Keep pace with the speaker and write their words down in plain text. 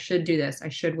should do this, I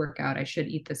should work out, I should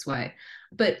eat this way.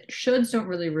 But shoulds don't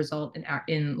really result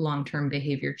in long-term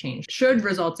behavior change. Should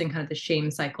results in kind of the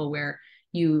shame cycle where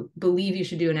you believe you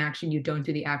should do an action, you don't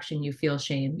do the action, you feel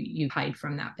shame, you hide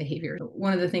from that behavior.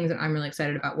 One of the things that I'm really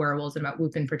excited about wearables and about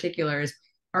Whoop in particular is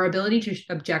our ability to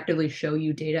objectively show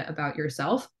you data about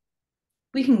yourself.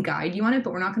 We can guide you on it,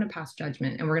 but we're not going to pass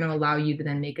judgment, and we're going to allow you to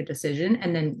then make a decision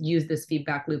and then use this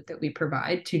feedback loop that we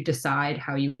provide to decide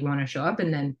how you want to show up.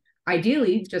 And then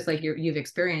ideally, just like you've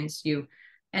experienced, you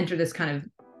enter this kind of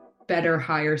better,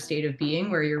 higher state of being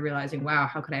where you're realizing, wow,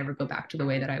 how could I ever go back to the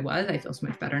way that I was? I feel so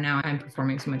much better now. I'm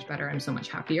performing so much better. I'm so much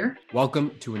happier.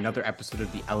 Welcome to another episode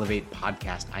of the Elevate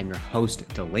podcast. I'm your host,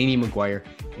 Delaney McGuire.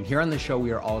 And here on the show,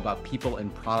 we are all about people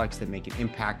and products that make an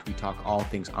impact. We talk all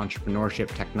things entrepreneurship,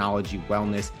 technology,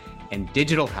 wellness, and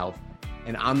digital health.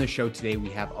 And on the show today, we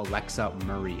have Alexa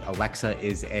Murray. Alexa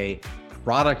is a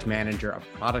product manager, a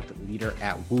product leader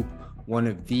at Whoop, one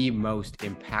of the most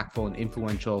impactful and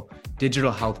influential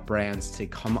digital health brands to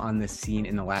come on the scene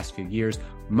in the last few years,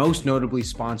 most notably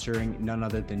sponsoring none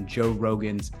other than Joe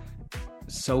Rogan's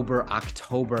Sober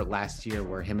October last year,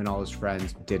 where him and all his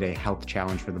friends did a health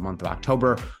challenge for the month of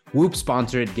October. Whoop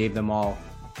sponsored it, gave them all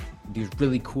these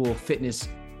really cool fitness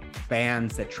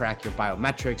bands that track your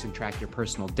biometrics and track your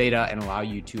personal data and allow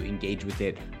you to engage with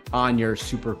it on your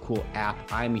super cool app.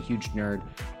 I'm a huge nerd.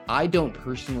 I don't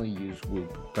personally use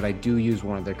Whoop, but I do use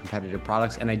one of their competitive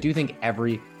products. And I do think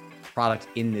every product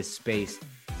in this space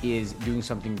is doing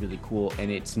something really cool.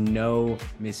 And it's no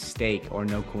mistake or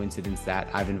no coincidence that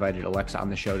I've invited Alexa on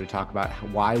the show to talk about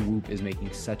why Whoop is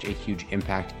making such a huge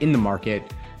impact in the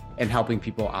market and helping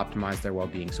people optimize their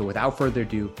well-being. So without further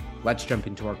ado, let's jump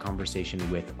into our conversation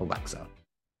with Alexa.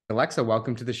 Alexa,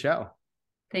 welcome to the show.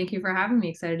 Thank you for having me.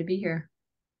 Excited to be here.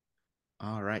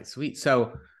 All right, sweet.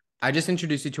 So I just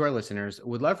introduced you to our listeners.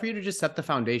 Would love for you to just set the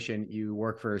foundation. You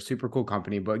work for a super cool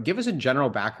company, but give us a general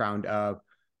background of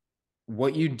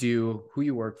what you do, who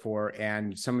you work for,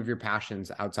 and some of your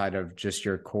passions outside of just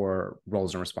your core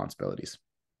roles and responsibilities.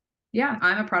 Yeah,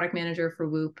 I'm a product manager for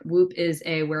Whoop. Whoop is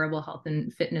a wearable health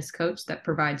and fitness coach that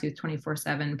provides you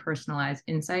 24/7 personalized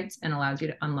insights and allows you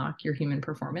to unlock your human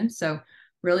performance. So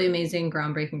really amazing,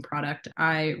 groundbreaking product.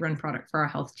 I run product for our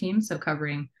health team, so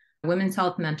covering women's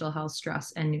health, mental health,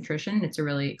 stress, and nutrition. It's a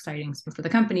really exciting for the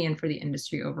company and for the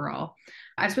industry overall.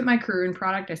 I've spent my career in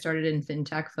product. I started in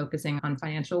fintech, focusing on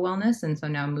financial wellness. And so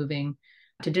now moving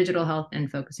to digital health and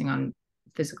focusing on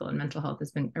physical and mental health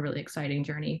has been a really exciting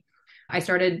journey. I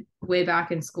started way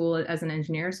back in school as an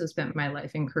engineer, so spent my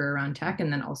life and career around tech,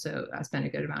 and then also spent a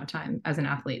good amount of time as an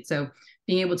athlete. So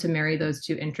being able to marry those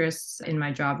two interests in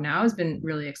my job now has been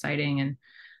really exciting. And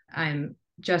I'm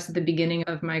just at the beginning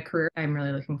of my career. I'm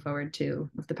really looking forward to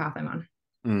the path I'm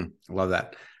on. Love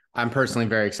that. I'm personally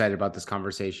very excited about this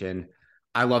conversation.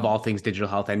 I love all things digital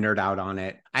health. I nerd out on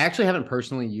it. I actually haven't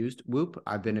personally used Whoop.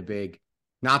 I've been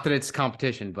not that it's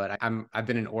competition, but I've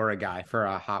been an Aura guy for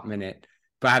a hot minute.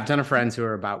 But I have a ton of friends who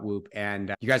are about Whoop,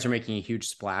 and you guys are making a huge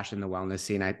splash in the wellness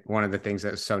scene. One of the things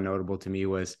that was so notable to me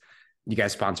was you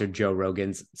guys sponsored Joe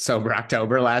Rogan's Sober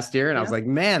October last year. And I was like,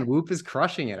 man, Whoop is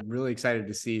crushing it. I'm really excited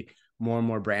to see more and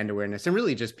more brand awareness and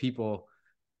really just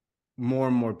more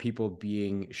and more people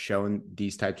being shown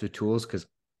these types of tools, because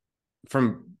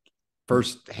from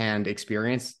firsthand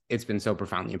experience, it's been so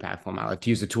profoundly impactful in my life to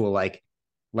use a tool like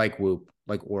Whoop,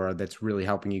 like Aura, that's really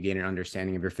helping you gain an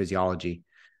understanding of your physiology.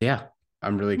 Yeah,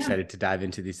 I'm really excited to dive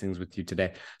into these things with you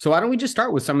today. So why don't we just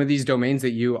start with some of these domains that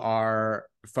you are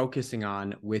focusing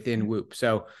on within Whoop?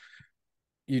 So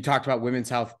you talked about women's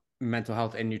health, mental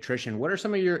health, and nutrition. What are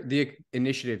some of the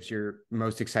initiatives you're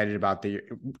most excited about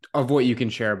of what you can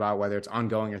share about, whether it's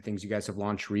ongoing or things you guys have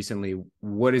launched recently?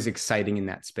 What is exciting in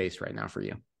that space right now for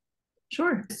you?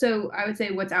 Sure. So I would say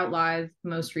what's out live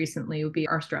most recently would be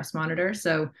our stress monitor.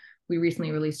 So we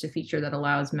recently released a feature that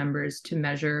allows members to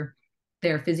measure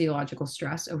their physiological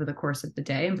stress over the course of the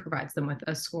day and provides them with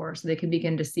a score, so they can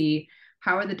begin to see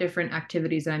how are the different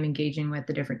activities that I'm engaging with,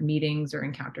 the different meetings or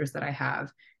encounters that I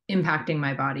have, impacting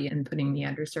my body and putting me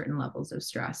under certain levels of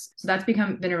stress. So that's been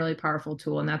a really powerful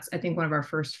tool. And that's, I think, one of our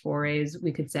first forays,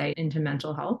 we could say, into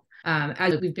mental health.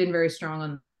 As we've been very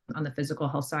strong on the physical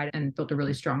health side and built a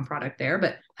really strong product there,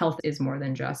 but health is more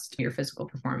than just your physical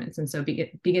performance. And so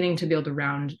beginning to be able to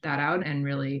round that out and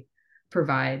really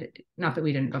provide, not that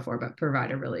we didn't before, but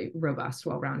provide a really robust,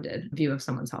 well-rounded view of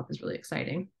someone's health is really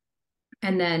exciting.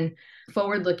 And then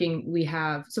forward looking, we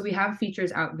have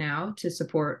features out now to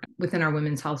support within our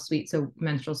women's health suite. So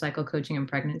menstrual cycle coaching and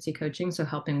pregnancy coaching. So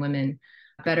helping women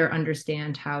better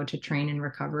understand how to train and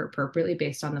recover appropriately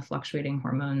based on the fluctuating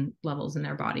hormone levels in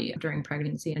their body during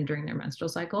pregnancy and during their menstrual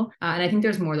cycle. And I think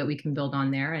there's more that we can build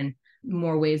on there, and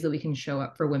more ways that we can show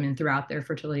up for women throughout their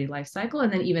fertility life cycle,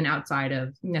 and then even outside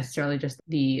of necessarily just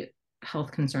the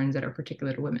health concerns that are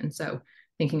particular to women. So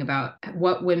thinking about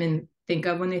what women think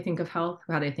of when they think of health,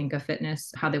 how they think of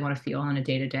fitness, how they want to feel on a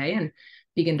day-to-day, and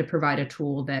begin to provide a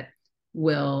tool that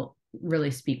will really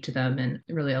speak to them and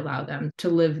really allow them to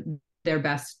live their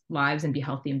best lives and be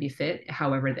healthy and be fit,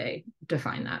 however they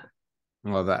define that.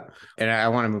 I love that. And I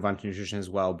want to move on to nutrition as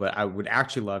well, but I would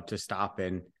actually love to stop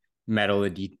and meddle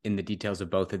in the details of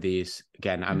both of these.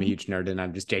 Again, I'm a huge nerd, and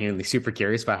I'm just genuinely super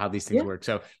curious about how these things work.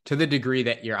 So to the degree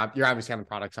that you're obviously on the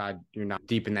product side, you're not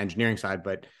deep in the engineering side,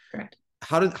 but correct.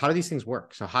 How do these things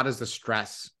work? So how does the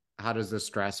stress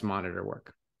monitor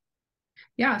work?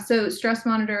 Yeah, so stress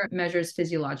monitor measures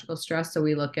physiological stress. So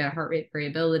we look at heart rate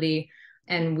variability,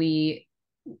 and we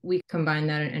combine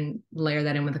that and layer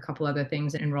that in with a couple other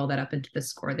things and roll that up into the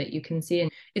score that you can see.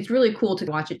 And it's really cool to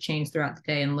watch it change throughout the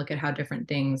day and look at how different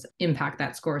things impact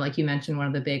that score. Like you mentioned, one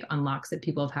of the big unlocks that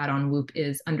people have had on Whoop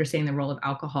is understanding the role of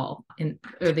alcohol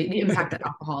or the impact that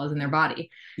alcohol is in their body.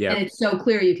 Yep. And it's so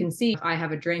clear. You can see if I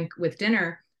have a drink with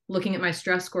dinner, looking at my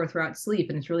stress score throughout sleep,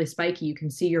 and it's really spiky, you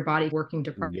can see your body working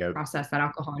to process that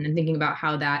alcohol, and then thinking about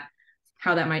how that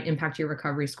might impact your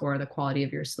recovery score, the quality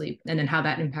of your sleep, and then how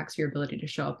that impacts your ability to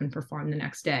show up and perform the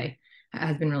next day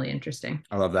has been really interesting.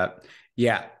 I love that.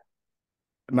 Yeah.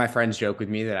 My friends joke with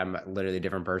me that I'm literally a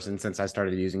different person since I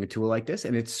started using a tool like this.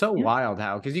 And it's so wild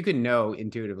how, because you can know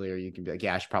intuitively, or you can be like,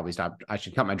 yeah, I should probably stop. I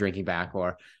should cut my drinking back,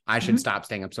 or I should stop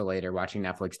staying up so late or watching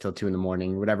Netflix till 2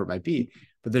 a.m, whatever it might be.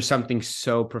 But there's something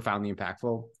so profoundly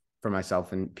impactful for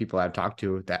myself and people I've talked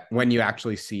to that when you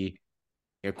actually see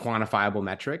quantifiable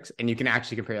metrics, and you can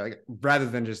actually compare, like, rather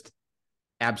than just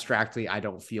abstractly, I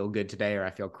don't feel good today, or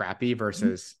I feel crappy,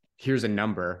 versus here's a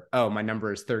number. Oh, my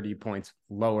number is 30 points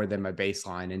lower than my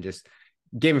baseline. And just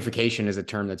gamification is a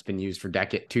term that's been used for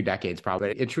 2 decades,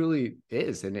 probably. It truly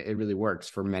is. And it really works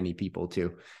for many people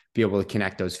to be able to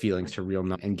connect those feelings to real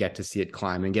and get to see it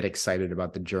climb and get excited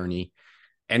about the journey.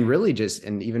 And really just,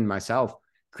 and even myself,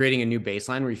 creating a new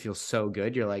baseline where you feel so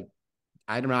good. You're like,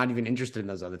 I'm not even interested in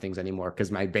those other things anymore,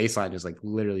 because my baseline is like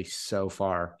literally so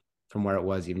far from where it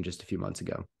was even just a few months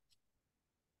ago.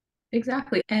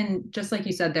 Exactly. And just like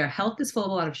you said there, health is full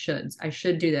of a lot of shoulds. I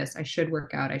should do this. I should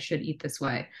work out. I should eat this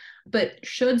way. But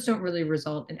shoulds don't really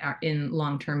result in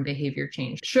long-term behavior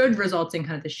change. Should results in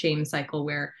kind of the shame cycle,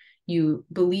 where you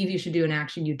believe you should do an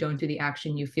action, you don't do the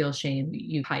action, you feel shame,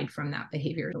 you hide from that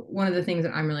behavior. One of the things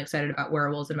that I'm really excited about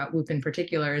wearables and about Whoop in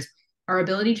particular is our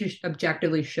ability to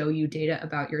objectively show you data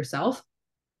about yourself.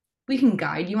 We can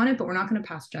guide you on it, but we're not going to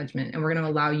pass judgment, and we're going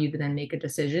to allow you to then make a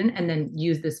decision and then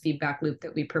use this feedback loop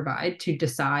that we provide to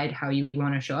decide how you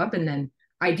want to show up. And then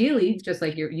ideally, just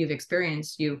like you've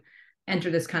experienced, you enter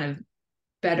this kind of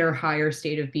better, higher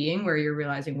state of being where you're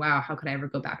realizing, wow, how could I ever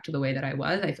go back to the way that I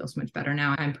was? I feel so much better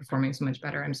now. I'm performing so much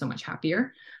better. I'm so much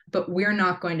happier. But we're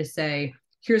not going to say,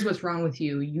 here's what's wrong with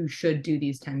you. You should do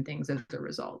these 10 things as a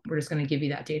result. We're just going to give you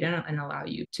that data and allow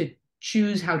you to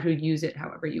choose how to use it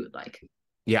however you would like.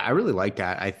 Yeah, I really like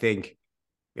that. I think,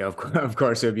 of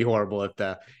course, it would be horrible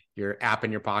if your app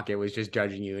in your pocket was just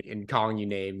judging you and calling you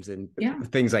names and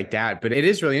things like that. But it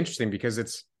is really interesting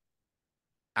because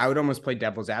I would almost play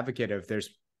devil's advocate if there's,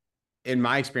 in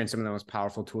my experience, some of the most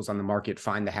powerful tools on the market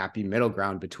find the happy middle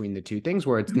ground between the two things,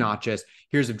 where it's not just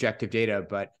here's objective data,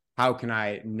 but how can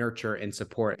I nurture and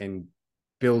support and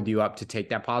build you up to take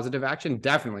that positive action?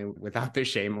 Definitely without the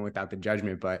shame and without the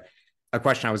judgment. But a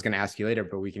question I was going to ask you later,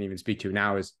 but we can even speak to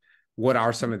now, is what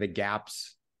are some of the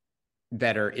gaps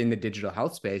that are in the digital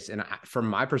health space? And from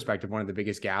my perspective, one of the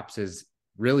biggest gaps is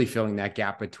really filling that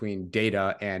gap between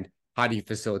data and how do you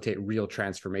facilitate real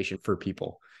transformation for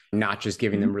people, not just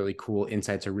giving them really cool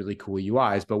insights or really cool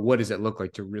UIs, but what does it look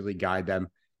like to really guide them?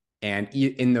 And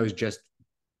in those just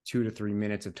 2 to 3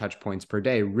 minutes of touch points per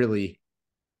day, really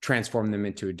transform them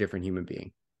into a different human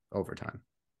being over time.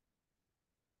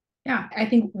 Yeah, I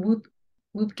think Whoop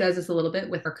does this a little bit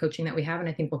with our coaching that we have, and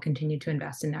I think we'll continue to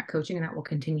invest in that coaching, and that will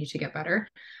continue to get better.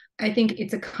 I think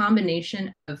it's a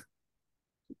combination of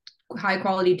high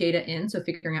quality data so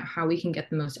figuring out how we can get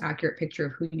the most accurate picture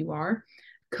of who you are,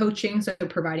 coaching, so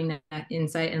providing that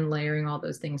insight and layering all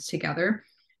those things together,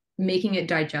 making it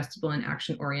digestible and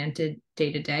action oriented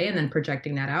day to day, and then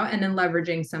projecting that out, and then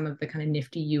leveraging some of the kind of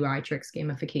nifty UI tricks,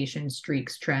 gamification,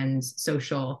 streaks, trends,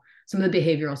 social, some of the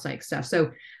behavioral psych stuff.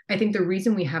 So I think the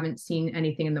reason we haven't seen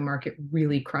anything in the market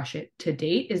really crush it to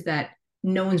date is that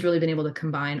no one's really been able to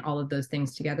combine all of those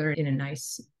things together in a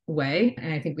nice way.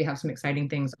 And I think we have some exciting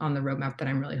things on the roadmap that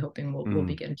I'm really hoping we'll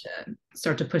begin to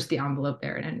start to push the envelope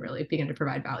there and really begin to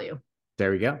provide value.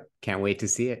 There we go. Can't wait to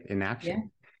see it in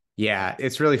action. Yeah,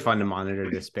 it's really fun to monitor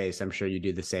this space. I'm sure you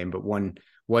do the same. But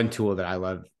one tool that I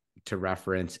love to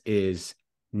reference is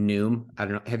Noom. I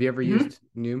don't know. Have you ever used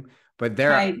Noom? But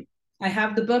I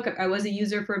have the book. I was a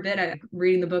user for a bit. I'm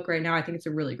reading the book right now. I think it's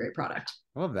a really great product.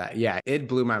 I love that. Yeah, it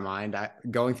blew my mind.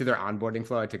 Going through their onboarding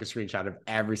flow, I took a screenshot of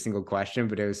every single question,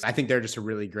 but I think they're just a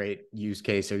really great use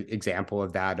case or example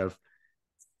of that, of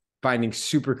finding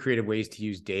super creative ways to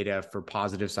use data for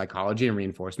positive psychology and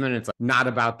reinforcement. It's like not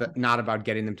about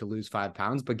getting them to lose 5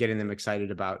 pounds, but getting them excited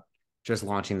about just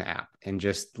launching the app and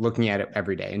just looking at it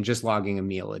every day and just logging a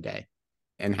meal a day,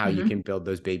 and how you can build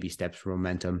those baby steps for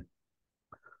momentum.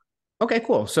 Okay,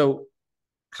 cool. So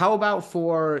how about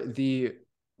for the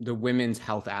women's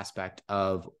health aspect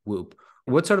of Whoop?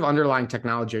 What sort of underlying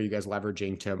technology are you guys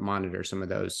leveraging to monitor some of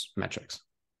those metrics?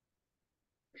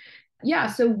 Yeah,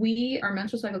 so our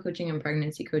menstrual cycle coaching and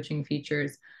pregnancy coaching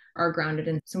features are grounded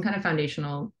in some kind of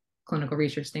foundational clinical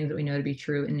research, things that we know to be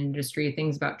true in industry,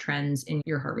 things about trends in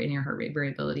your heart rate and your heart rate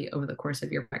variability over the course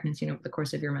of your pregnancy and over the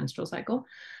course of your menstrual cycle.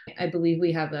 I believe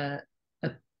we have a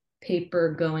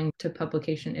paper going to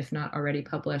publication, if not already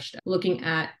published, looking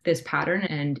at this pattern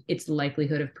and its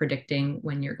likelihood of predicting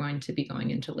when you're going to be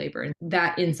going into labor. And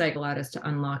that insight allowed us to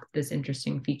unlock this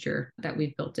interesting feature that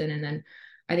we've built in. And then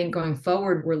I think going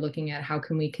forward, we're looking at how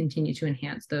can we continue to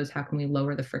enhance those? How can we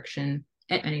lower the friction,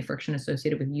 any friction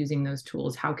associated with using those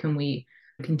tools? How can we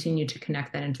continue to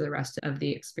connect that into the rest of the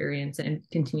experience and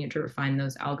continue to refine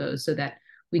those algos so that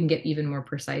we can get even more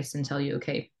precise and tell you,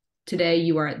 okay, today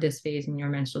you are at this phase in your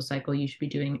menstrual cycle, you should be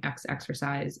doing X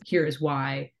exercise. Here is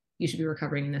why. You should be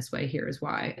recovering in this way. Here is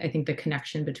why. I think the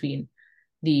connection between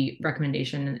the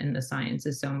recommendation and the science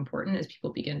is so important as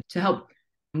people begin to help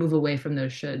move away from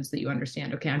those shoulds, that you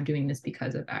understand, okay, I'm doing this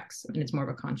because of X. And it's more of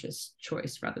a conscious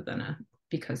choice rather than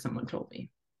because someone told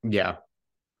me. Yeah.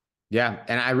 Yeah.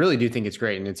 And I really do think it's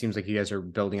great. And it seems like you guys are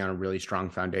building on a really strong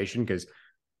foundation, because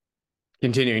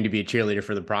continuing to be a cheerleader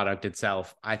for the product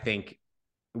itself, I think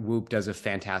Whoop does a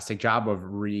fantastic job of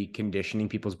reconditioning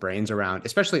people's brains around,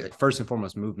 especially first and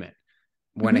foremost, movement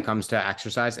when it comes to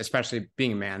exercise, especially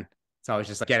being a man. It's always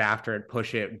just like, get after it,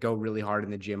 push it, go really hard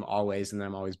in the gym always. And then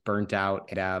I'm always burnt out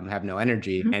and have no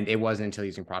energy. And it wasn't until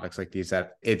using products like these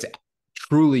that it's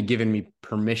truly given me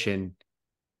permission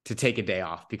to take a day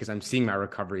off, because I'm seeing my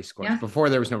recovery scores. Before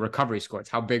there was no recovery scores.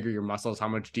 How big are your muscles? How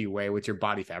much do you weigh? What's your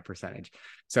body fat percentage?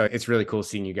 So it's really cool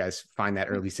seeing you guys find that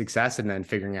early success and then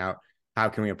figuring out, how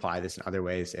can we apply this in other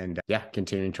ways? And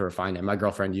continuing to refine it. My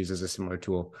girlfriend uses a similar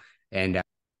tool, and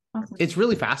awesome. It's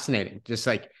really fascinating. Just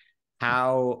like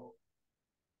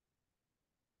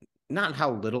not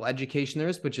how little education there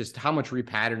is, but just how much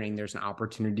repatterning there's an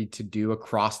opportunity to do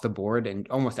across the board and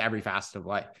almost every facet of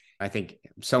life. I think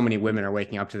so many women are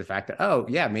waking up to the fact that, oh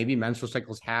yeah, maybe menstrual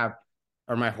cycles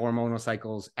or my hormonal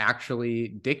cycles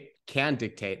actually can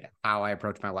dictate how I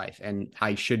approach my life. And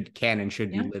I can and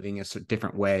should be living a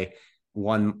different way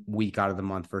 1 week out of the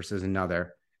month versus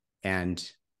another. And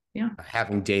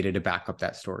having data to back up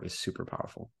that story is super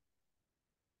powerful.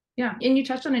 Yeah. And you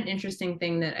touched on an interesting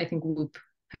thing that I think Whoop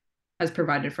has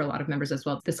provided for a lot of members as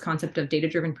well, this concept of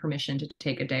data-driven permission to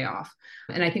take a day off.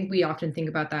 And I think we often think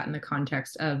about that in the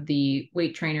context of the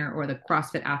weight trainer or the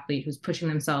CrossFit athlete who's pushing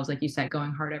themselves, like you said,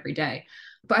 going hard every day.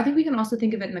 But I think we can also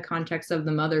think of it in the context of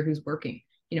the mother who's working.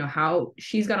 How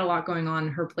she's got a lot going on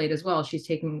her plate as well. She's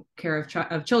taking care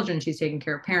of children. She's taking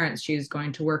care of parents. She's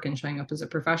going to work and showing up as a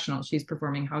professional. She's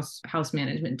performing house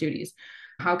management duties.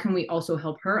 How can we also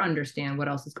help her understand what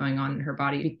else is going on in her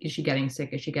body? Is she getting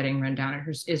sick? Is she getting run down?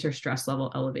 Is her stress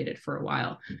level elevated for a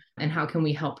while? And how can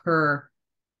we help her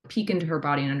peek into her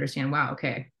body and understand, wow,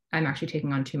 okay, I'm actually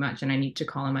taking on too much and I need to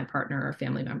call on my partner or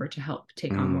family member to help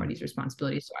take on more of these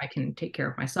responsibilities so I can take care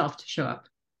of myself to show up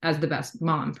as the best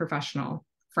mom, professional,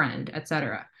 friend,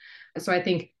 etc. So I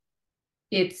think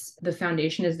the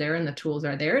foundation is there and the tools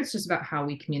are there. It's just about how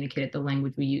we communicate it, the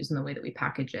language we use and the way that we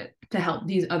package it to help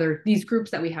these groups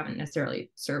that we haven't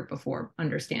necessarily served before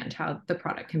understand how the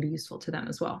product can be useful to them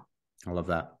as well. I love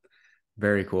that.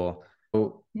 Very cool.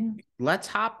 So let's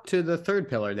hop to the third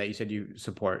pillar that you said you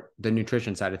support, the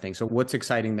nutrition side of things. So what's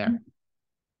exciting there?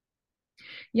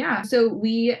 Yeah. So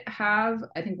we have,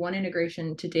 I think, one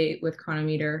integration to date with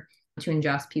Chronometer to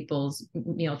ingest people's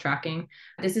meal tracking.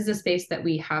 This is a space that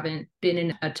we haven't been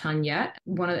in a ton yet.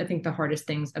 One of, I think, the hardest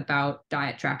things about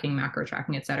diet tracking, macro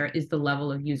tracking, et cetera, is the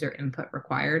level of user input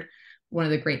required. One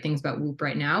of the great things about Whoop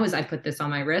right now is I put this on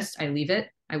my wrist, I leave it,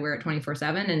 I wear it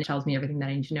 24/7 and it tells me everything that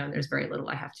I need to know. And there's very little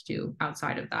I have to do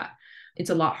outside of that. It's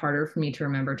a lot harder for me to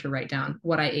remember to write down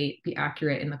what I ate, be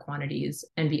accurate in the quantities,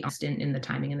 and be constant in the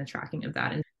timing and the tracking of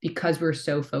that. And because we're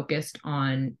so focused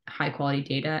on high quality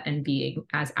data and being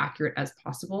as accurate as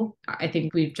possible, I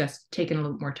think we've just taken a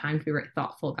little more time to be very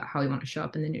thoughtful about how we want to show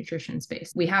up in the nutrition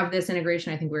space. We have this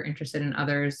integration. I think we're interested in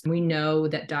others. We know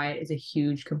that diet is a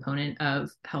huge component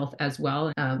of health as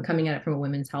well. Coming at it from a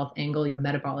women's health angle,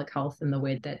 metabolic health and the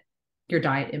way that your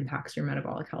diet impacts your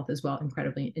metabolic health as well,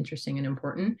 incredibly interesting and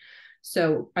important.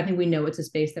 So I think we know it's a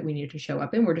space that we need to show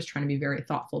up in. We're just trying to be very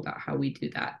thoughtful about how we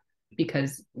do that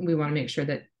because we want to make sure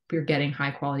that we're getting high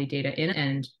quality data in.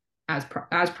 And as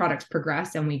products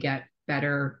progress and we get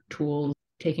better tools,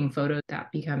 taking photos,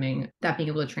 that being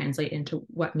able to translate into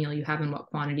what meal you have and what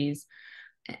quantities,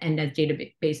 and as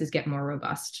databases get more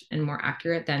robust and more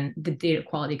accurate, then the data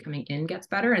quality coming in gets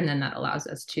better. And then that allows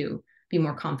us to be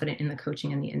more confident in the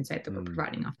coaching and the insight that we're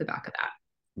providing off the back of that.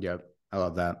 Yep. I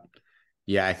love that.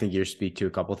 Yeah, I think you speak to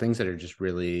a couple of things that are just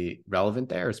really relevant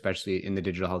there, especially in the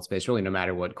digital health space, really no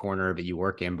matter what corner of it you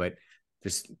work in, but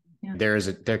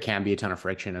there can be a ton of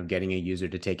friction of getting a user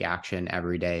to take action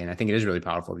every day. And I think it is really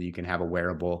powerful that you can have a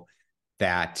wearable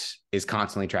that is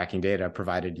constantly tracking data,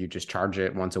 provided you just charge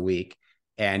it once a week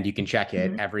and you can check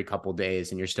it every couple of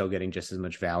days and you're still getting just as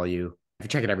much value. If you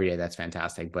check it every day, that's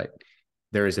fantastic, but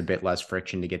there is a bit less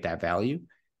friction to get that value.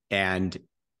 And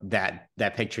that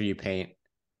picture you paint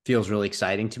feels really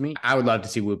exciting to me. I would love to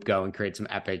see Whoop go and create some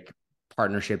epic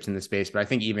partnerships in the space, but I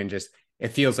think even just, it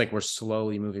feels like we're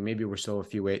slowly moving. Maybe we're still a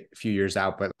few years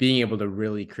out, but being able to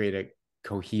really create a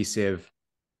cohesive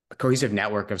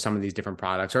network of some of these different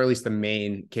products, or at least the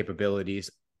main capabilities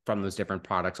from those different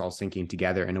products all syncing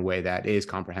together in a way that is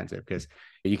comprehensive, because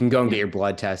you can go and get your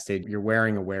blood tested, you're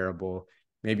wearing a wearable,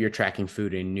 maybe you're tracking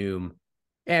food in Noom.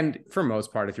 And for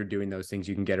most part, if you're doing those things,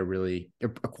 you can get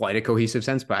quite a cohesive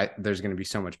sense, but there's going to be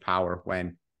so much power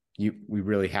when we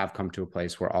really have come to a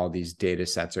place where all these data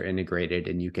sets are integrated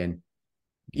and you can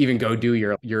even go do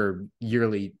your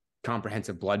yearly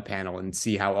comprehensive blood panel and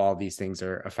see how all these things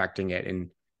are affecting it, and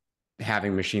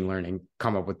having machine learning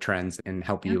come up with trends and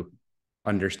help you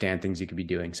understand things you could be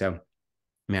doing. So,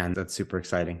 man, that's super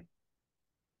exciting.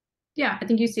 Yeah, I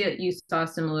think you saw a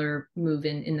similar move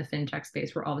in the fintech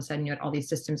space where all of a sudden you had all these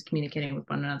systems communicating with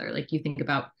one another. Like you think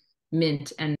about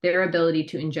Mint and their ability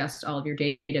to ingest all of your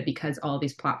data because all of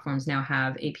these platforms now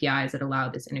have APIs that allow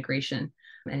this integration,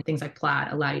 and things like Plaid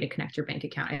allow you to connect your bank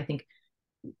account. I think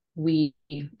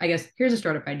I guess here's a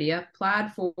startup idea: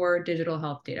 Plaid for digital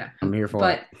health data. I'm here for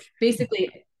but it.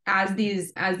 Basically, as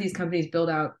these companies build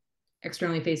out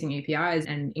externally facing APIs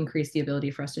and increase the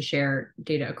ability for us to share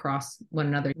data across one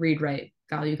another, read, write,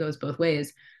 value goes both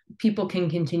ways. People can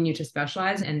continue to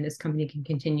specialize, and this company can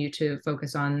continue to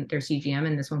focus on their CGM,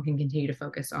 and this one can continue to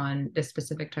focus on this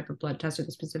specific type of blood test or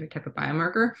the specific type of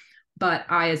biomarker. But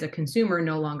I, as a consumer,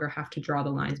 no longer have to draw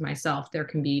the lines myself. There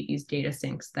can be these data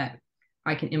syncs that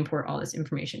I can import all this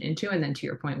information into. And then to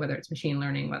your point, whether it's machine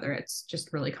learning, whether it's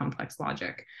just really complex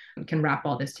logic, can wrap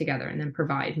all this together and then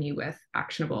provide me with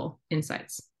actionable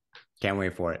insights. Can't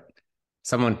wait for it.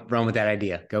 Someone run with that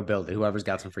idea. Go build it. Whoever's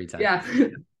got some free time. Yeah.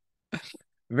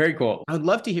 Very cool. I would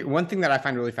love to hear one thing that I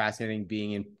find really fascinating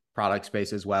being in product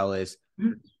space as well is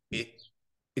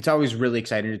it's always really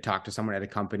exciting to talk to someone at a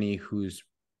company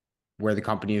where the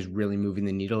company is really moving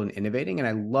the needle and innovating. And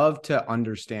I love to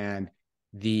understand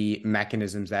the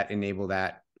mechanisms that enable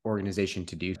that organization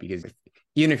to do, because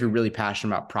even if you're really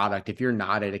passionate about product, if you're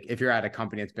at a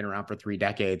company that's been around for 3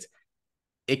 decades,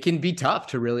 it can be tough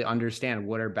to really understand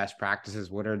what are best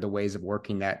practices, what are the ways of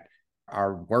working that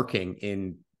are working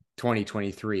in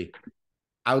 2023.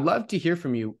 I would love to hear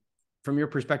from you, from your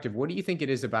perspective. What do you think it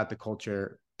is about the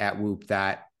culture at Whoop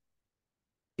that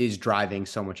is driving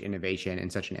so much innovation and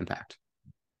such an impact?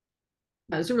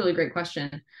 That's a really great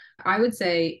question. I would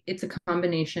say it's a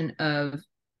combination of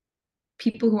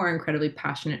people who are incredibly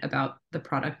passionate about the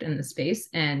product and the space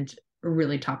and a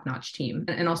really top-notch team.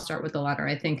 And I'll start with the latter.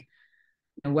 I think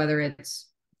whether it's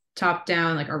top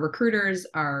down, like our recruiters,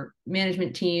 our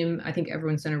management team, I think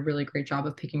everyone's done a really great job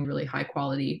of picking really high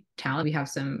quality talent. We have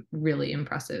some really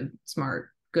impressive, smart,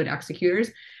 good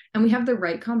executors. And we have the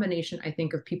right combination, I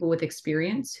think, of people with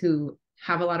experience who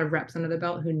have a lot of reps under the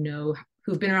belt,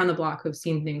 who've been around the block, who've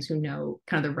seen things, who know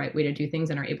kind of the right way to do things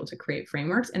and are able to create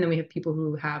frameworks. And then we have people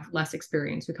who have less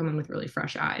experience, who come in with really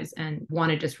fresh eyes and want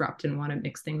to disrupt and want to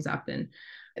mix things up. And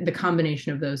the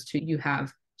combination of those two, you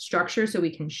have structure so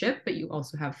we can ship, but you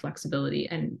also have flexibility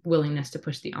and willingness to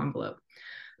push the envelope.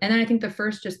 And then I think the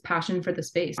first, just passion for the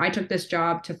space. I took this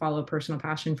job to follow personal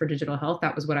passion for digital health.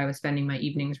 That was what I was spending my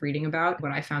evenings reading about,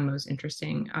 what I found most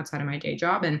interesting outside of my day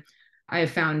job. And I have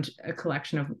found a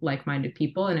collection of like-minded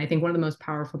people. And I think one of the most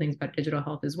powerful things about digital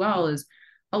health as well is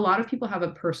a lot of people have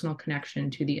a personal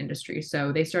connection to the industry.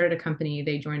 So they started a company,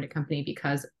 they joined a company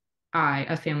because I,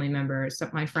 a family member,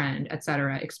 my friend, et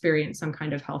cetera, experienced some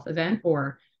kind of health event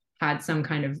or had some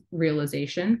kind of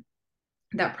realization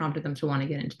that prompted them to want to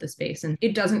get into the space. And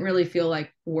it doesn't really feel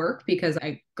like work because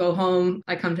I go home,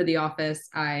 I come to the office,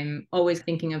 I'm always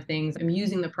thinking of things, I'm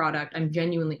using the product, I'm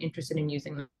genuinely interested in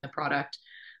using the product.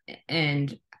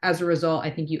 And as a result, I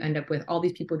think you end up with all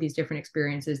these people, these different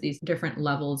experiences, these different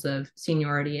levels of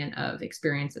seniority and of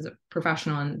experience as a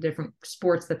professional, and different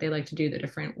sports that they like to do, the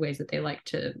different ways that they like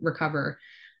to recover,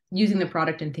 using the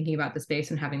product and thinking about the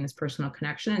space and having this personal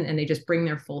connection. And they just bring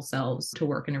their full selves to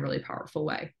work in a really powerful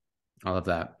way. I love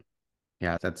that.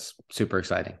 Yeah, that's super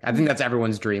exciting. I think that's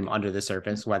everyone's dream under the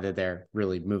surface, whether they're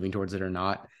really moving towards it or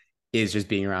not, is just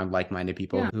being around like-minded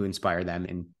people who inspire them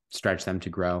and stretch them to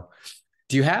grow.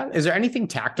 Is there anything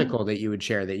tactical that you would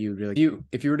share that you would really,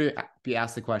 if you were to be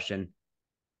asked the question,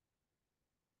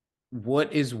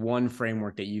 what is one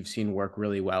framework that you've seen work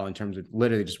really well in terms of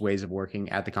literally just ways of working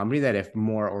at the company that if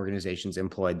more organizations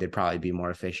employed, they'd probably be more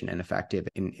efficient and effective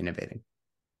in innovating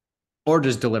or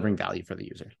just delivering value for the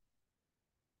user?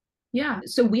 Yeah.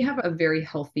 So we have a very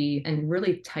healthy and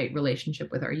really tight relationship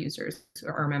with our users,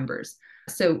 or our members.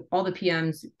 So all the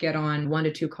PMs get on 1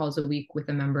 to 2 calls a week with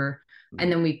a member, and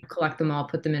then we collect them all,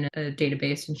 put them in a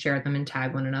database and share them and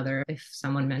tag one another if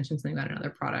someone mentions something about another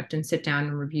product, and sit down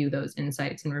and review those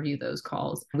insights and review those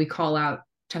calls. We call out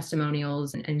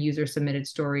testimonials and user submitted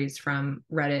stories from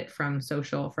Reddit, from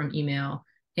social, from email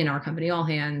in our company all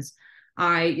hands.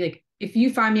 If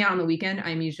you find me out on the weekend,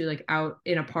 I'm usually like out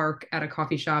in a park at a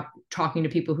coffee shop talking to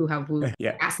people who have Whoop,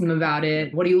 asking them about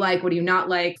it. What do you like? What do you not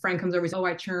like? Friend comes over, says, oh,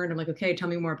 I churned. I'm like, okay, tell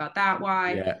me more about that.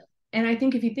 Why? Yeah. And I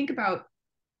think if you think about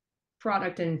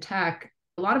product and tech,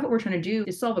 a lot of what we're trying to do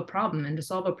is solve a problem. And to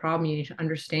solve a problem, you need to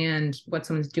understand what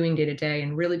someone's doing day to day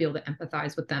and really be able to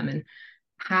empathize with them. And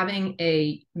having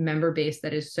a member base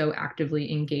that is so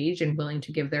actively engaged and willing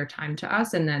to give their time to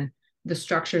us, and then the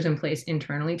structures in place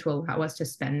internally to allow us to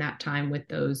spend that time with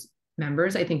those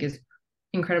members, I think is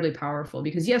incredibly powerful.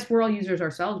 Because yes, we're all users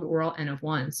ourselves, but we're all N of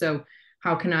one. So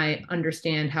how can I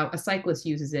understand how a cyclist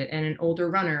uses it, and an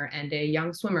older runner and a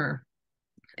young swimmer,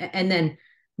 and then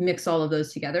mix all of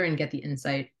those together and get the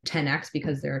insight 10x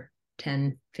because there are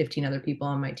 10, 15 other people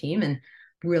on my team, and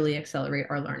really accelerate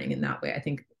our learning in that way. I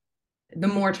think the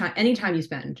more time, any time you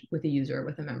spend with a user,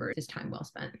 with a member, is time well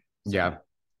spent. So yeah.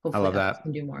 hopefully I love that.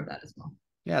 Can do more of that as well.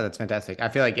 Yeah, that's fantastic. I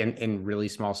feel like in really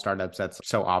small startups, that's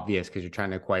so obvious because you're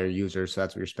trying to acquire users. So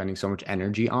that's what you're spending so much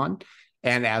energy on.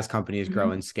 And as companies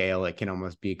grow and scale, it can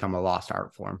almost become a lost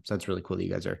art form. So it's really cool that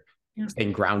you guys are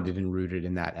staying grounded and rooted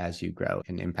in that as you grow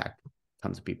and impact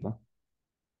tons of people.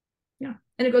 Yeah.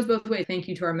 And it goes both ways. Thank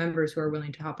you to our members who are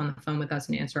willing to hop on the phone with us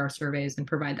and answer our surveys and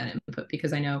provide that input,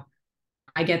 because I know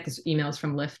I get these emails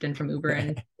from Lyft and from Uber,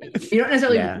 and you don't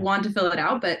necessarily want to fill it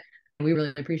out, but we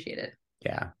really appreciate it.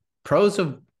 Yeah. Pros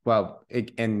of,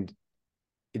 and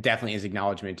it definitely is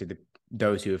acknowledgement to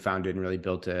those who have founded and really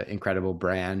built an incredible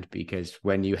brand, because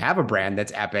when you have a brand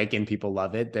that's epic and people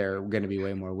love it, they're going to be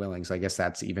way more willing. So I guess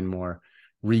that's even more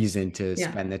reason to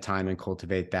spend the time and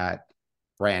cultivate that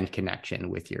brand connection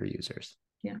with your users.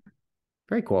 Yeah.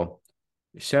 Very cool.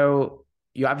 So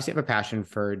you obviously have a passion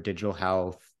for digital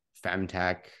health,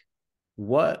 femtech.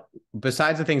 What,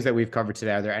 besides the things that we've covered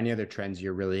today, are there any other trends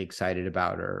you're really excited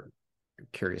about or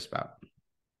curious about?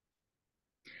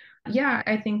 Yeah,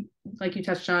 I think like you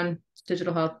touched on,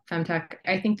 digital health, femtech,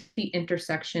 I think the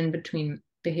intersection between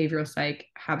behavioral psych,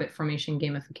 habit formation,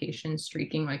 gamification,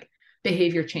 streaking, like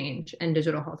behavior change, and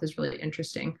digital health is really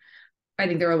interesting. I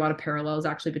think there are a lot of parallels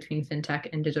actually between fintech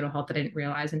and digital health that I didn't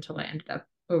realize until I ended up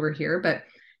over here. But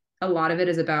a lot of it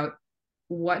is about,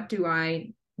 what do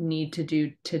I need to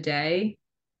do today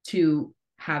to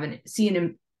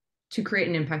to create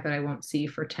an impact that I won't see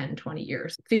for 10, 20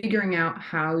 years. Figuring out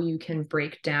how you can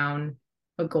break down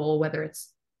a goal, whether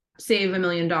it's save $1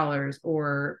 million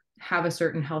or have a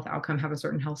certain health outcome, have a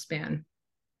certain health span.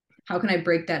 How can I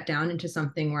break that down into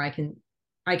something where I can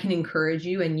encourage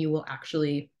you, and you will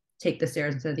actually take the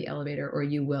stairs instead of the elevator, or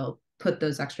you will put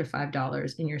those extra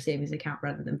 $5 in your savings account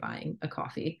rather than buying a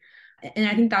coffee. And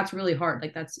I think that's really hard.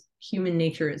 Like, that's human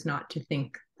nature, is not to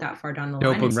think that far down the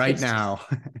line. It's right now.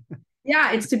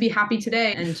 Yeah, it's to be happy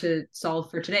today and to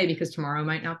solve for today, because tomorrow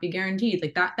might not be guaranteed.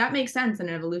 Like that makes sense in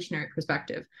an evolutionary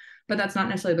perspective, but that's not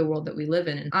necessarily the world that we live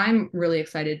in. And I'm really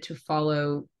excited to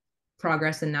follow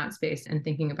progress in that space and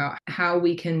thinking about how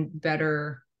we can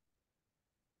better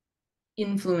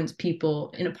influence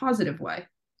people in a positive way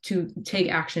to take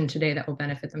action today that will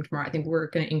benefit them tomorrow. I think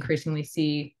we're going to increasingly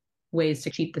see ways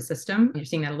to cheat the system. You're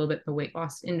seeing that a little bit in the weight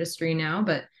loss industry now,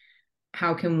 but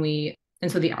how can we,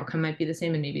 and so the outcome might be the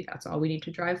same, and maybe that's all we need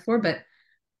to drive for. But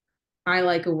I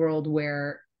like a world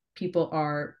where people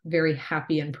are very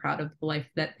happy and proud of the life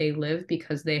that they live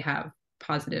because they have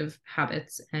positive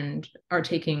habits and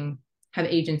have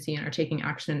agency and are taking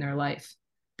action in their life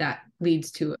that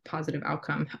leads to a positive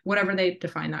outcome, whatever they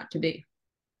define that to be.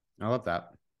 I love that.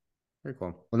 Very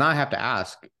cool. Well, now I have to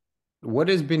ask, what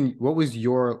was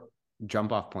your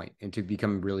jump off point into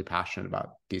becoming really passionate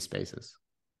about these spaces?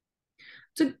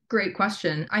 It's a great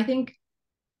question. I think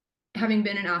having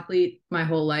been an athlete my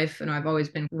whole life, and I've always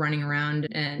been running around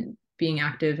and being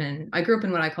active, and I grew up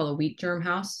in what I call a wheat germ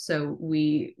house. So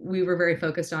we were very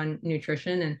focused on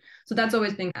nutrition. And so that's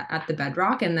always been at the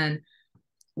bedrock. And then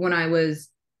when I was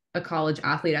a college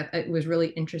athlete, it was really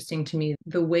interesting to me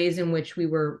the ways in which we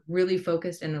were really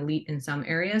focused and elite in some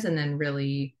areas and then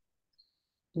really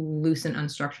loose and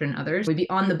unstructured in others. We'd be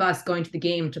on the bus going to the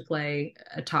game to play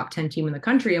a top 10 team in the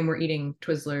country, and we're eating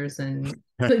Twizzlers and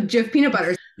Jif peanut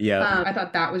butters. Yeah. I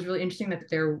thought that was really interesting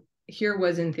that here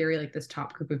was in theory like this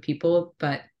top group of people,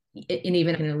 but in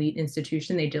even an elite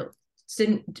institution, they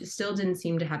still didn't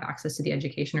seem to have access to the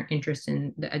education or interest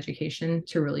in the education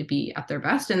to really be at their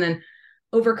best. And then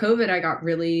over COVID, I got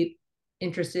really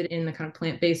interested in the kind of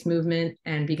plant-based movement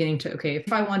and beginning to, okay,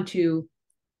 if I want to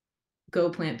go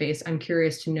plant-based, I'm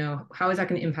curious to know, how is that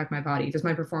going to impact my body? Does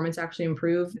my performance actually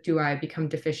improve? Do I become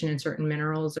deficient in certain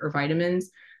minerals or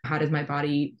vitamins? How does my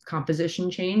body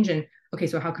composition change? And okay,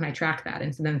 so how can I track that?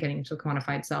 And so then getting into a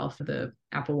quantified self, the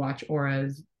Apple Watch,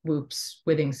 auras, whoops,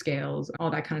 withing scales,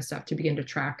 all that kind of stuff to begin to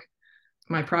track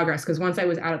my progress. Because once I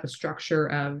was out of the structure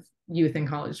of youth and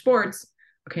college sports,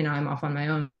 okay, now I'm off on my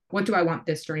own. What do I want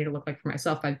this journey to look like for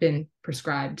myself? I've been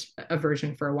prescribed a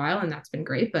version for a while, and that's been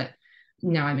great. But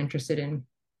now I'm interested in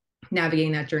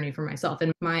navigating that journey for myself.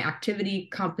 And my activity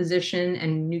composition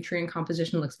and nutrient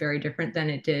composition looks very different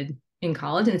than it did in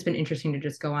college. And it's been interesting to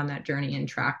just go on that journey and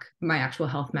track my actual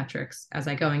health metrics as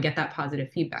I go and get that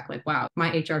positive feedback. Like, wow, my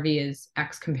HRV is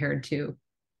X compared to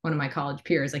one of my college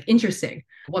peers. Like, interesting.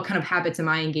 What kind of habits am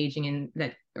I engaging in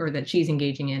that she's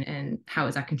engaging in, and how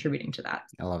is that contributing to that?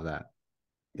 I love that.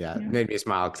 Yeah, it made me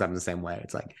smile because I'm the same way.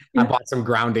 It's like Yeah. I bought some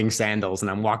grounding sandals and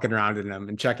I'm walking around in them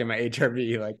and checking my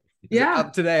HRV. Like, is it Yeah.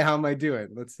 up today? How am I doing?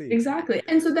 Let's see. Exactly.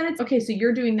 And so then it's okay. So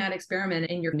you're doing that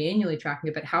experiment and you're manually tracking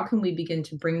it, but how can we begin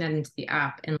to bring that into the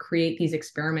app and create these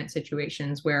experiment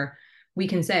situations where we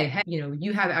can say, hey,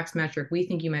 you have X metric. We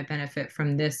think you might benefit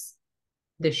from this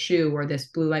shoe or this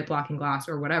blue light blocking glass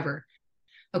or whatever.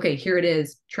 Okay, here it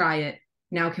is. Try it.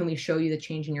 Now, can we show you the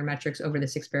change in your metrics over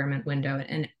this experiment window,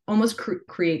 and almost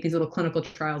create these little clinical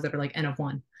trials that are like N of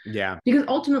 1? Yeah. Because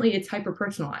ultimately it's hyper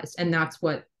personalized, and that's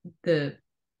what the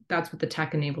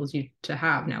tech enables you to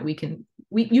have. Now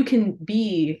you can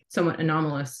be somewhat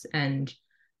anomalous, and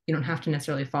you don't have to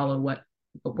necessarily follow what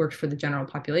works for the general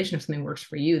population. If something works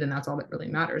for you, then that's all that really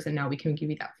matters. And now we can give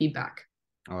you that feedback.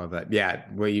 I love that. Yeah.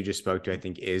 What you just spoke to, I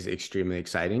think, is extremely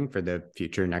exciting for the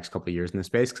future next couple of years in the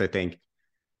space. Because I think,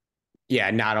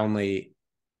 not only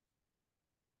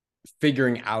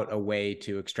figuring out a way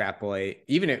to extrapolate,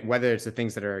 even whether it's the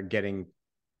things that are getting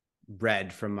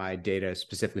read from my data,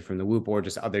 specifically from the Whoop, or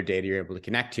just other data you're able to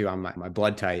connect to on my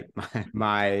blood type,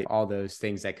 my all those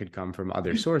things that could come from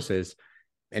other sources,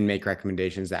 and make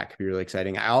recommendations. That could be really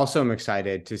exciting. I also am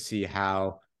excited to see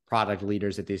how product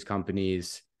leaders at these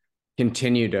companies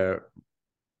continue to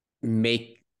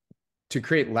make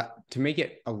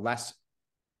it a less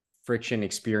friction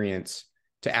experience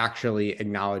to actually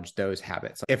acknowledge those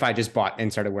habits. If I just bought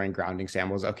and started wearing grounding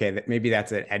sandals, okay, maybe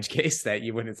that's an edge case that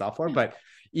you wouldn't solve for. But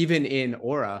even in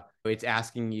Aura, it is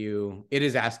asking you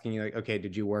like, okay,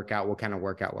 did you work out? What kind of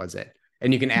workout was it?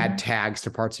 And you can add tags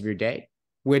to parts of your day,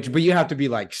 but you have to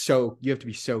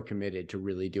be so committed to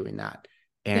really doing that.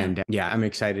 And I'm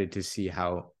excited to see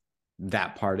how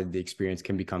that part of the experience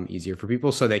can become easier for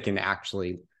people so they can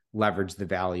actually leverage the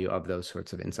value of those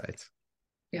sorts of insights.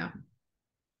 Yeah.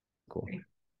 Cool.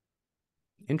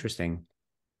 Interesting.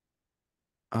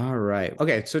 All right.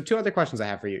 Okay. So 2 other questions I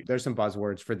have for you. There's some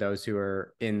buzzwords for those who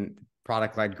are in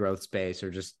product-led growth space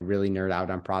or just really nerd out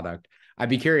on product. I'd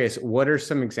be curious, what are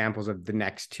some examples of the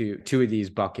next two of these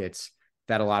buckets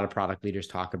that a lot of product leaders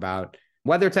talk about,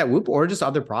 whether it's at Whoop or just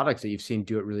other products that you've seen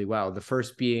do it really well? The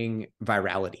first being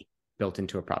virality built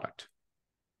into a product.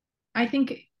 I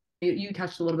think you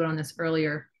touched a little bit on this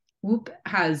earlier. Whoop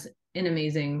has an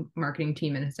amazing marketing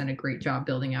team and has done a great job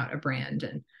building out a brand.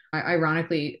 And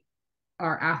ironically,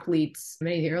 our athletes,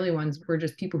 many of the early ones, were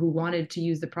just people who wanted to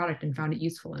use the product and found it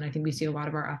useful. And I think we see a lot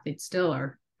of our athletes still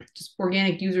are just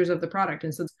organic users of the product.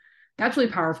 And so that's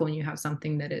really powerful when you have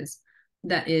something that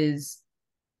is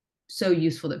so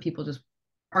useful that people just,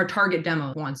 our target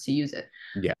demo wants to use it.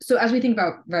 Yeah. So as we think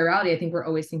about virality, I think we're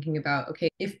always thinking about, okay,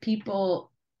 if people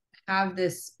have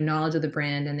this knowledge of the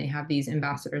brand and they have these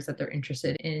ambassadors that they're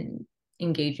interested in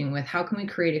engaging with, how can we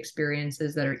create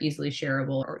experiences that are easily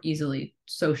shareable or easily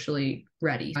socially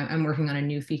ready? I'm working on a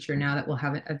new feature now that will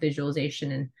have a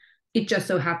visualization, and it just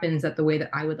so happens that the way that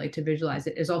I would like to visualize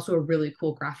it is also a really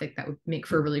cool graphic that would make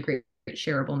for a really great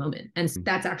shareable moment. And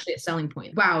that's actually a selling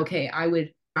point. Wow, okay, I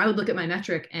would look at my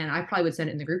metric and I probably would send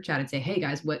it in the group chat and say, hey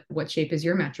guys, what shape is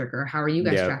your metric, or how are you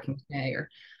guys tracking today? Or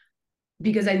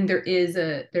because I think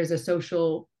there's a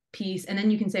social piece, and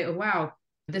then you can say, oh wow,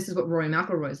 this is what Rory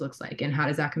McIlroy's looks like, and how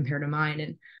does that compare to mine?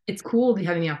 And it's cool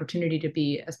having the opportunity to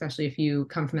be, especially if you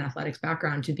come from an athletics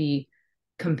background, to be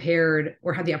compared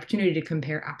or have the opportunity to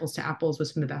compare apples to apples with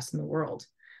some of the best in the world.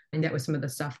 And that was some of the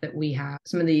stuff that we have,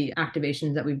 some of the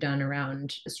activations that we've done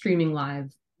around streaming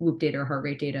live Whoop data or heart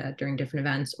rate data during different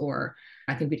events. Or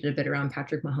I think we did a bit around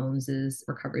Patrick Mahomes's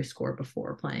recovery score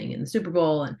before playing in the Super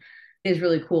Bowl. And it is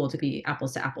really cool to be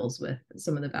apples to apples with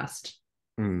some of the best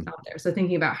out there. So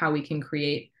thinking about how we can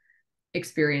create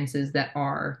experiences that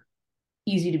are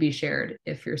easy to be shared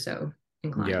if you're so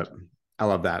inclined. Yep. I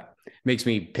love that. Makes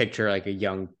me picture like a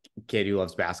young kid who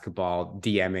loves basketball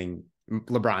DMing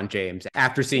LeBron James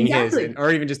after seeing his,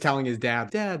 or even just telling his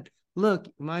dad, look,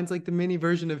 mine's like the mini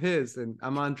version of his, and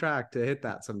I'm on track to hit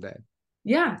that someday.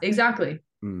 Yeah, exactly.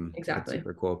 Exactly.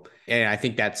 Super cool. And I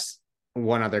think that's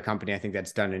one other company I think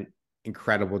that's done an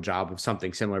incredible job of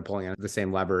something similar, pulling on the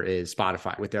same lever, is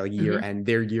Spotify with their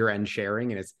year-end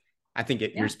sharing. And I think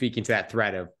you're speaking to that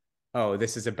thread of, oh,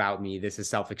 this is about me. This is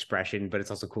self-expression, but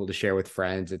it's also cool to share with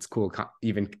friends. It's cool,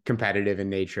 even competitive in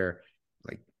nature,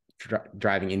 like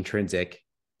driving intrinsic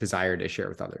desire to share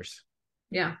with others.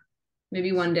 Yeah.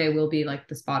 Maybe one day we'll be like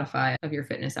the Spotify of your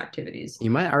fitness activities. You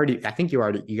might I think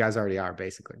you guys already are,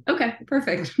 basically. Okay,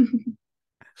 perfect.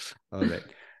 Love it.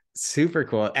 Super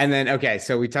cool. And then, okay,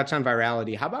 so we touched on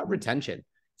virality. How about retention?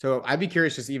 So I'd be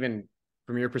curious, just even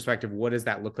from your perspective, what does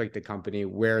that look like to the company?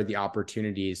 Where are the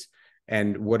opportunities?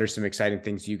 And what are some exciting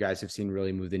things you guys have seen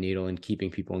really move the needle in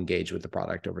keeping people engaged with the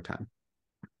product over time?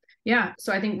 Yeah.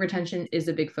 So I think retention is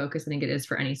a big focus. I think it is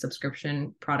for any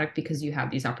subscription product, because you have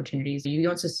these opportunities. You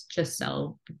don't just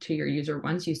sell to your user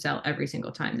once, you sell every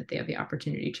single time that they have the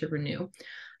opportunity to renew.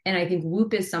 And I think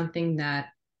Whoop is something that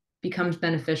becomes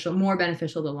more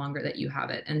beneficial the longer that you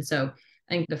have it. And so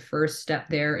I think the first step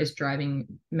there is driving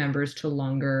members to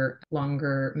longer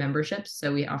memberships.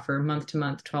 So we offer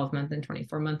month-to-month, 12-month, and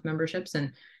 24-month memberships,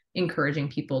 and encouraging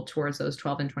people towards those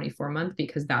 12 and 24-month,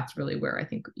 because that's really where I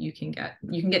think you can get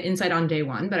insight on day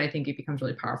one, but I think it becomes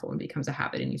really powerful and becomes a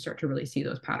habit, and you start to really see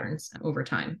those patterns over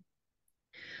time.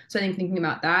 So I think thinking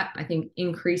about that, I think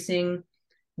increasing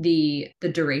the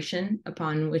duration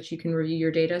upon which you can review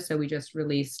your data. So we just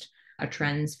released a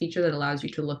trends feature that allows you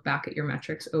to look back at your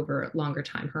metrics over longer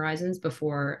time horizons.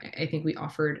 Before, I think we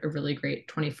offered a really great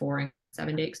 24 and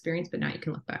 7-day experience, but now you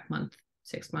can look back month,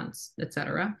 6 months,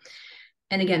 etc.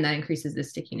 And again, that increases the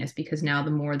stickiness, because now the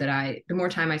more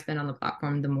time I spend on the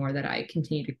platform, the more that I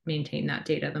continue to maintain that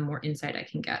data, the more insight I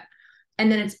can get.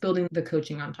 And then it's building the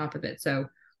coaching on top of it. So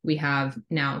we have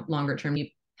now longer term,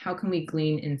 how can we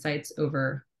glean insights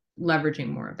over leveraging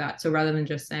more of that? So rather than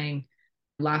just saying,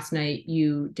 last night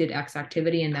you did X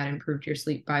activity and that improved your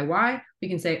sleep by Y, we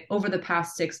can say over the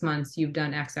past 6 months, you've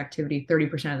done X activity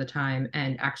 30% of the time,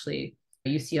 and actually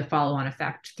you see a follow-on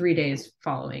effect 3 days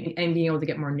following, and being able to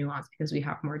get more nuance because we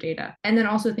have more data. And then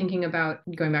also thinking about,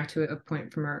 going back to a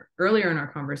point from earlier in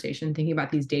our conversation, thinking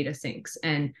about these data syncs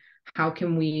and how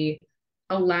can we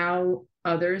allow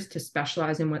others to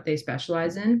specialize in what they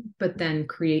specialize in, but then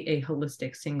create a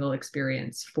holistic single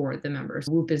experience for the members.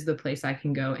 Whoop is the place I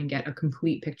can go and get a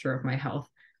complete picture of my health.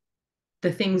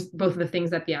 Both of the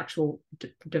things that the actual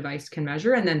device can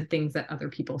measure, and then things that other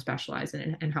people specialize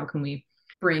in, and how can we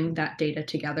bring that data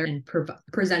together and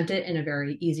present it in a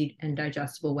very easy and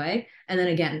digestible way. And then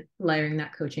again, layering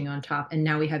that coaching on top. And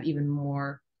now we have even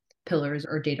more pillars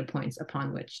or data points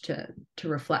upon which to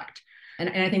reflect. And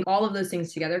I think all of those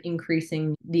things together,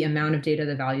 increasing the amount of data,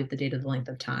 the value of the data, the length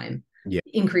of time,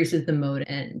 increases the mode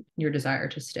and your desire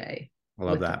to stay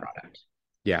with the product.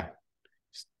 Yeah.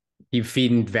 Keep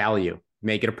feeding value.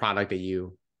 Make it a product that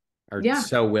you are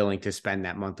so willing to spend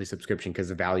that monthly subscription, because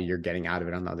the value you're getting out of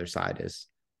it on the other side is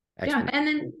exponential. And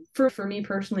then for me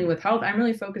personally with health, I'm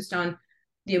really focused on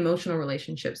the emotional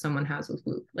relationship someone has with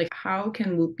Whoop. Like, how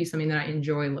can Whoop be something that I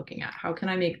enjoy looking at? How can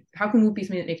Whoop be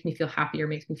something that makes me feel happy or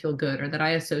makes me feel good, or that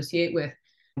I associate with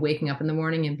waking up in the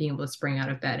morning and being able to spring out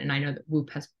of bed? And I know that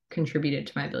Whoop has contributed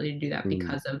to my ability to do that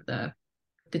because of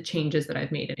the changes that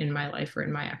I've made in my life or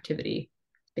in my activity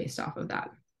based off of that.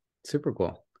 Super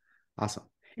cool. Awesome.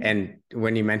 And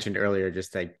when you mentioned earlier,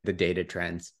 just like the data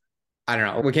trends, I don't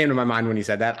know what came to my mind when you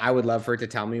said that. I would love for it to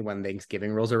tell me when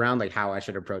Thanksgiving rolls around, like how I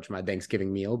should approach my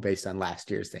Thanksgiving meal based on last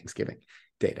year's Thanksgiving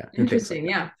data. Interesting.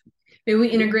 Like, yeah. Maybe we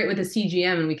integrate with a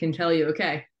CGM and we can tell you,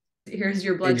 okay, here's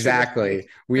your blood exactly. sugar.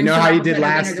 We know how you did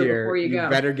last year. You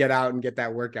better get out and get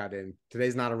that workout in.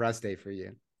 Today's not a rest day for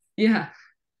you. Yeah.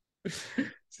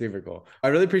 Super cool. I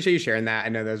really appreciate you sharing that. I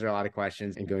know those are a lot of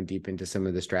questions and going deep into some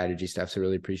of the strategy stuff. So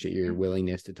really appreciate your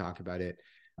willingness to talk about it.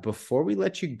 Before we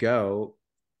let you go,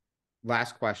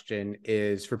 last question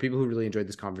is for people who really enjoyed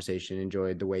this conversation,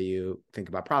 enjoyed the way you think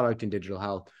about product and digital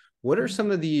health. What are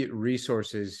some of the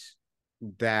resources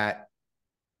that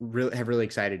really have really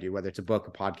excited you, whether it's a book,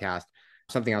 a podcast,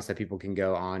 something else that people can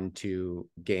go on to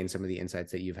gain some of the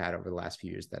insights that you've had over the last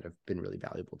few years that have been really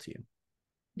valuable to you?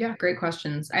 Yeah, great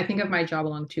questions. I think of my job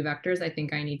along two vectors. I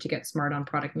think I need to get smart on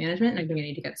product management, and I think I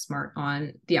need to get smart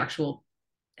on the actual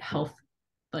health,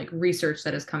 like research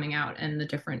that is coming out and the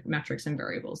different metrics and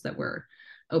variables that we're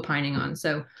opining on.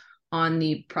 So on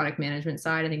the product management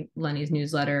side, I think Lenny's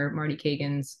newsletter, Marty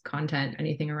Kagan's content,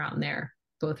 anything around there,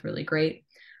 both really great.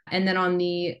 And then on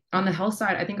the health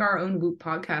side, I think our own Whoop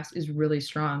podcast is really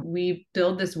strong. We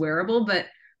build this wearable, but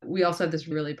we also have this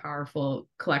really powerful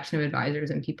collection of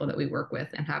advisors and people that we work with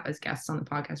and have as guests on the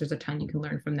podcast. There's a ton you can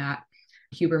learn from that.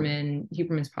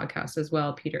 Huberman's podcast as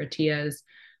well, Peter Attia's,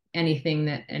 anything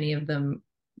that any of them.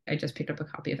 I just picked up a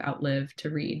copy of Outlive to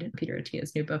read Peter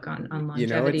Attia's new book on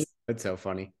longevity. You know, it's so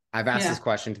funny. I've asked this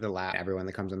question to everyone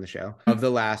that comes on the show. Of the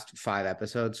last 5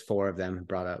 episodes, 4 of them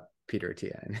brought up Peter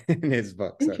Attia in his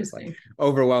book. So it's like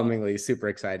overwhelmingly super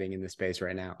exciting in this space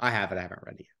right now. I haven't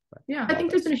read it yet. Yeah, I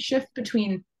think there's been a shift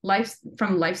between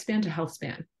from lifespan to health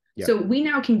span. Yep. So we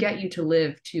now can get you to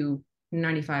live to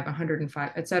 95,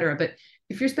 105, et cetera. But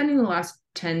if you're spending the last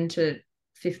 10 to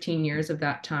 15 years of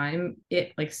that time,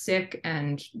 like sick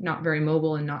and not very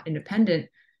mobile and not independent,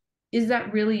 is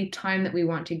that really time that we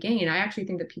want to gain? I actually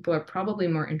think that people are probably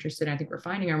more interested, I think we're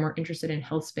finding are more interested in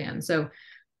health span. So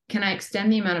can I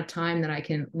extend the amount of time that I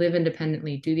can live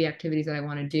independently, do the activities that I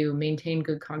want to do, maintain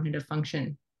good cognitive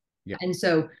function? Yeah. And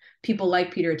so people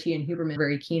like Peter Attia and Huberman are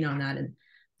very keen on that and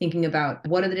thinking about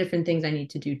what are the different things I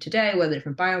need to do today, what are the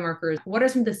different biomarkers, what are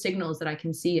some of the signals that I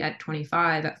can see at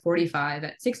 25, at 45,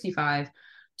 at 65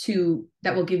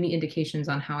 that will give me indications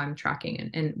on how I'm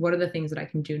tracking and what are the things that I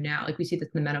can do now? Like we see this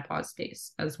in the menopause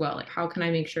space as well. Like how can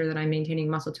I make sure that I'm maintaining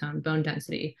muscle tone, bone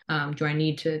density? Do I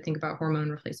need to think about hormone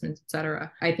replacements, et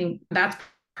cetera? I think that's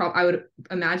I would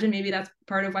imagine maybe that's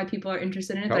part of why people are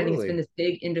interested in it. Totally. But I think it's been this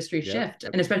big industry shift,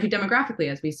 and especially demographically,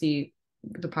 as we see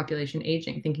the population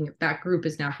aging, thinking that group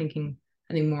is now thinking,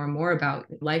 I think, more and more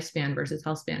about lifespan versus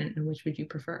health span, and which would you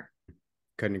prefer?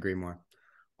 Couldn't agree more.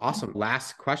 Awesome.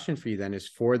 Last question for you then is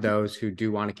for those who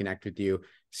do want to connect with you,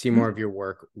 see more of your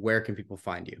work, where can people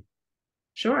find you?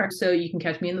 Sure. So you can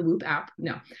catch me in the Whoop app.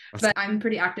 No, but I'm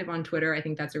pretty active on Twitter. I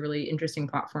think that's a really interesting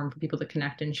platform for people to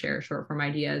connect and share short form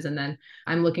ideas. And then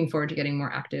I'm looking forward to getting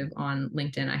more active on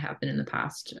LinkedIn. I have been in the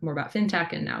past more about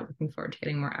fintech and now looking forward to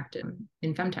getting more active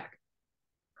in femtech.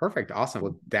 Perfect. Awesome.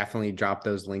 We'll definitely drop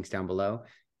those links down below.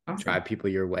 Awesome. Drive people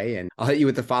your way, and I'll hit you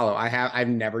with the follow. I've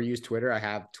never used Twitter. I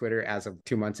have Twitter as of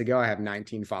 2 months ago. I have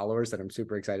 19 followers that I'm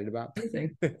super excited about.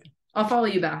 Amazing. I'll follow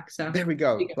you back. So there we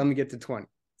go. Let me get to 20.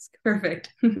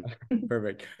 Perfect.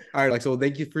 Perfect. All right, Alexa. Well,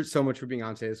 thank you so much for being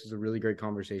on today. This was a really great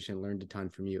conversation. Learned a ton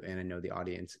from you, and I know the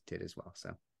audience did as well.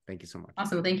 So thank you so much.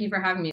 Awesome. Thank you for having me.